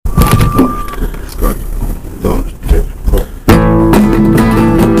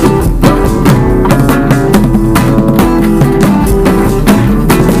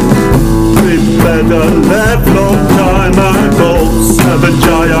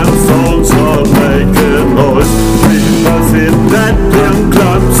and songs are making noise. Because in that young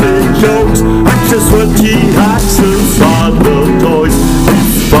clumsy jokes, actors were key actions are the toys. This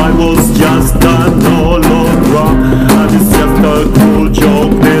spy was just an hologram, and it's just a cruel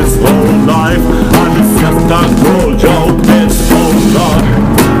joke this whole life, and it's just a cruel joke this whole life.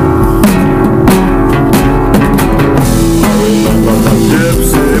 I remember the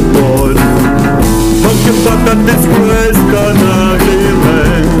gypsy boys talking about that disgrace canary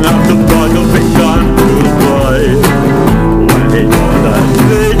man after Prague began to cry. When he got that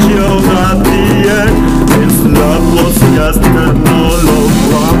legion at the end, his love was just an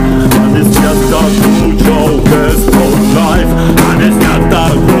hologram, and it's just a cruel joke this whole life, and it's just a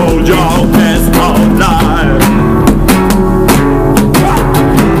cruel joke this whole life.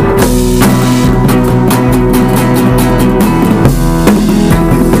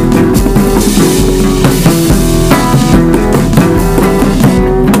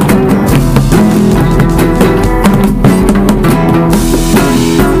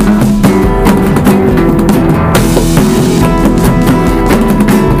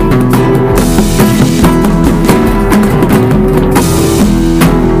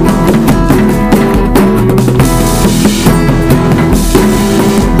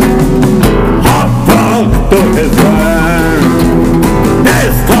 To his hand,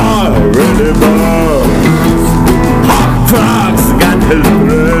 this car really burns. Hot trucks got his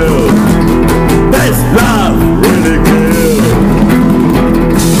breath.